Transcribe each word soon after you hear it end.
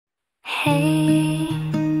嘿，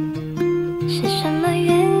是什么原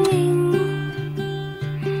因？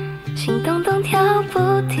心动动跳不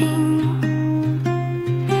停，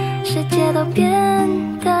世界都变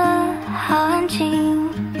得好安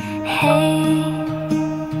静。嘿，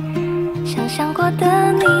想象过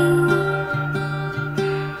的你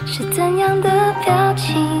是怎样的表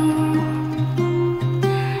情，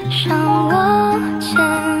让我沉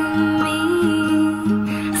迷。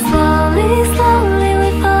Slowly, slowly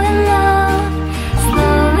we fall in love.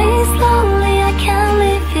 Slowly, slowly I can't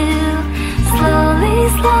leave you. Slowly,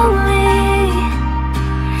 slowly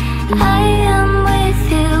I am with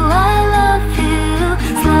you. I love you.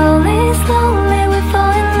 Slowly, slowly we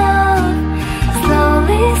fall in love.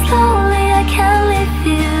 Slowly, slowly I can't leave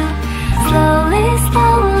you. Slowly,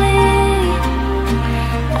 slowly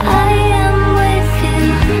I am with you.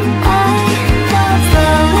 I love.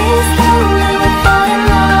 Slowly, slowly we fall in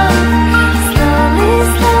love. Slowly,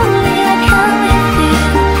 slowly I can't leave you.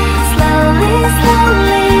 Slowly,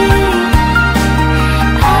 slowly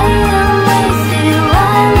I am with you. I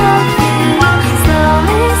love you.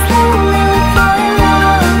 Slowly, slowly we fall in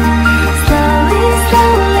love. Slowly,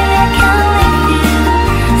 slowly I can't leave you.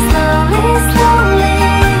 Slowly, slowly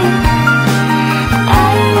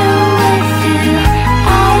I am with you.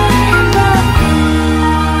 I love you.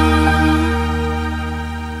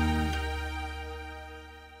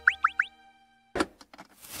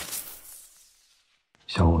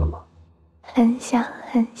 想我了吗？很想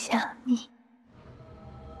很想你。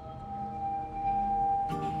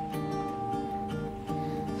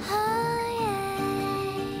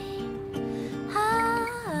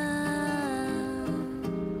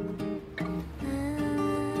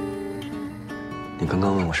你刚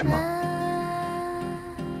刚问我什么？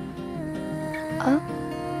啊？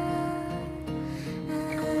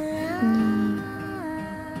你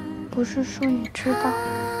不是说你知道？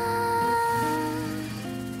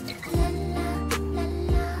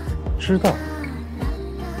知道。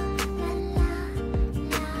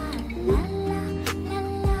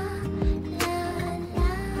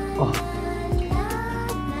哦，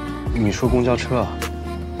你说公交车啊？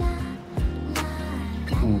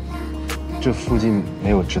这附近没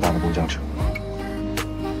有直达的公交车，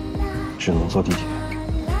只能坐地铁。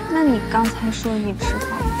那你刚才说你知道？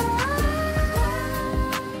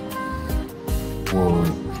我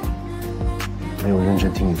没有认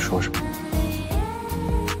真听你说什么。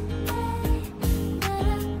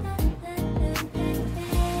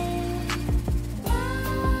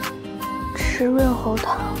吃润喉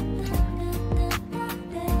糖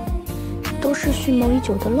都是蓄谋已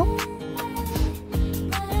久的漏。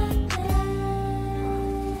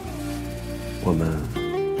我们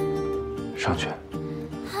上去？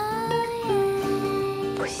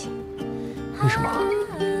不行。为什么？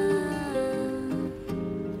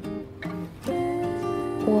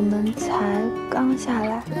我们才刚下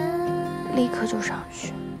来，立刻就上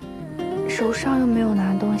去，手上又没有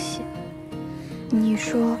拿东西，你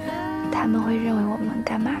说他们会认为我们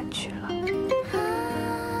干嘛去了？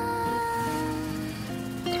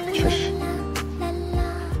确实。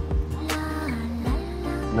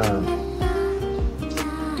那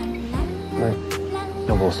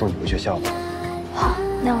要不我送你回学校吧？好，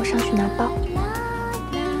那我上去拿包。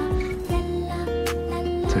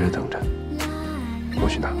在这等着，我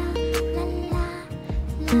去拿。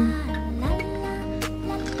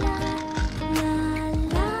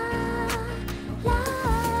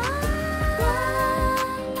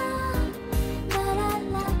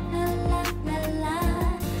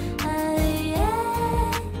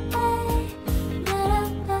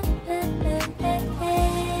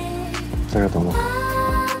在这等我。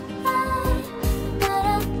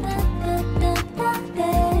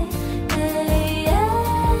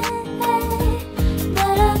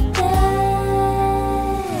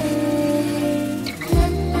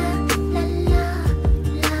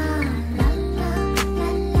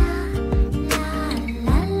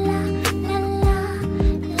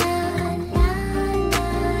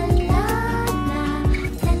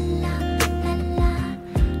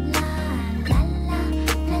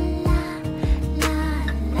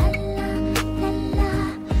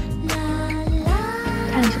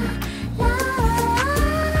看什么？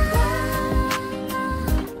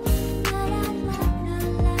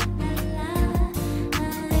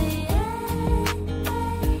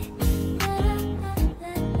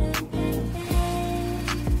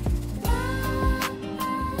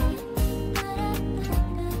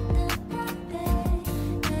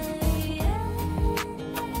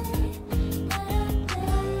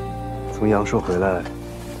从阳朔回来，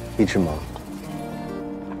一直忙，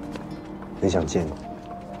很想见你。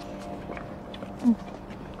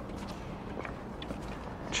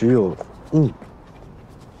只有你。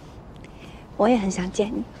我也很想见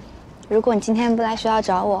你。如果你今天不来学校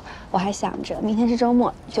找我，我还想着明天是周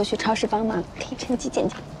末，就去超市帮忙，可以趁机见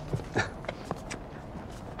见。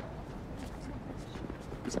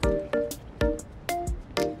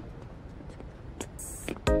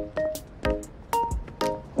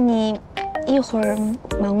你一会儿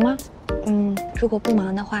忙吗？如果不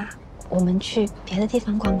忙的话，我们去别的地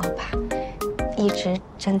方逛逛吧。一直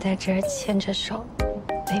站在这儿牵着手，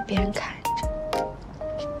被别人看着。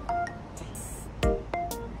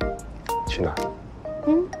去哪儿？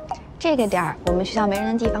这个点儿我们学校没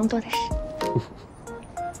人的地方多的是。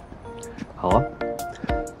好啊，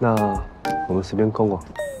那我们随便逛逛。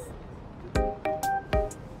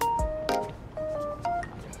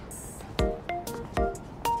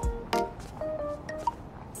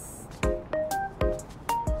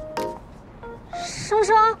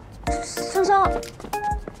生，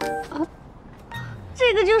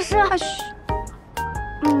这个就是啊，嘘，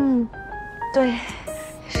对，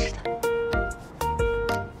是的。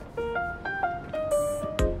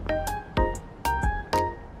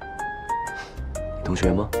你同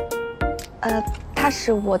学吗？他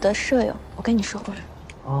是我的舍友，我跟你说过了。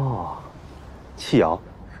哦，戚瑶。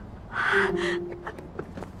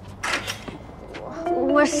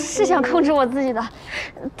我是想控制我自己的，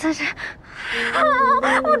但是，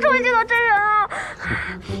我终于见到真人了，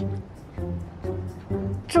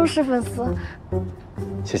忠实粉丝。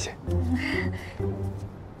谢谢。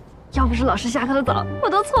要不是老师下课的早，我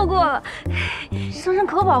都错过了。生生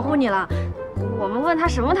可保护你了，我们问他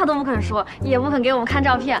什么他都不肯说，也不肯给我们看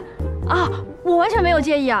照片。啊，我完全没有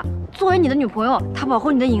介意啊。作为你的女朋友，他保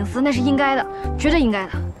护你的隐私那是应该的，绝对应该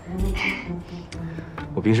的。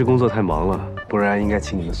我平时工作太忙了，不然应该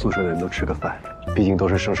请你们宿舍的人都吃个饭，毕竟都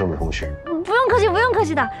是生的同学。不用客气，不用客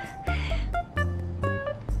气的。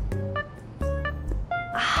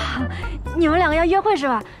啊，你们两个要约会是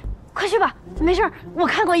吧？快去吧，没事，我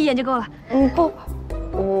看过一眼就够了。不，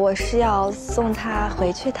我是要送他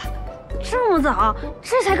回去的。这么早？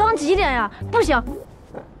这才刚几点呀？不行，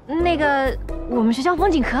那个我们学校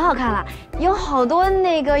风景可好看了，有好多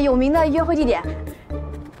那个有名的约会地点。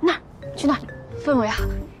那儿，去那儿。氛围好，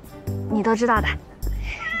你都知道的。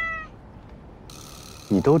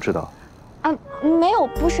你都知道？啊，没有，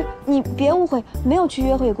不是，你别误会，没有去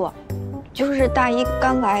约会过，就是大一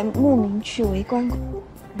刚来，慕名去围观过。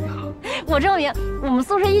我证明，我们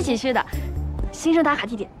宿舍一起去的，新生打卡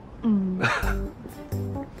地点。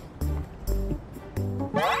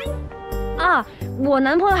啊，我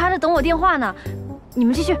男朋友还在等我电话呢，你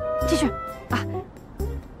们继续啊，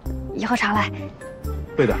以后常来。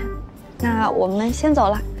会的。那我们先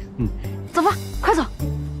走了。走吧，快走。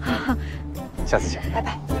下次见，拜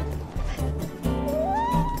拜。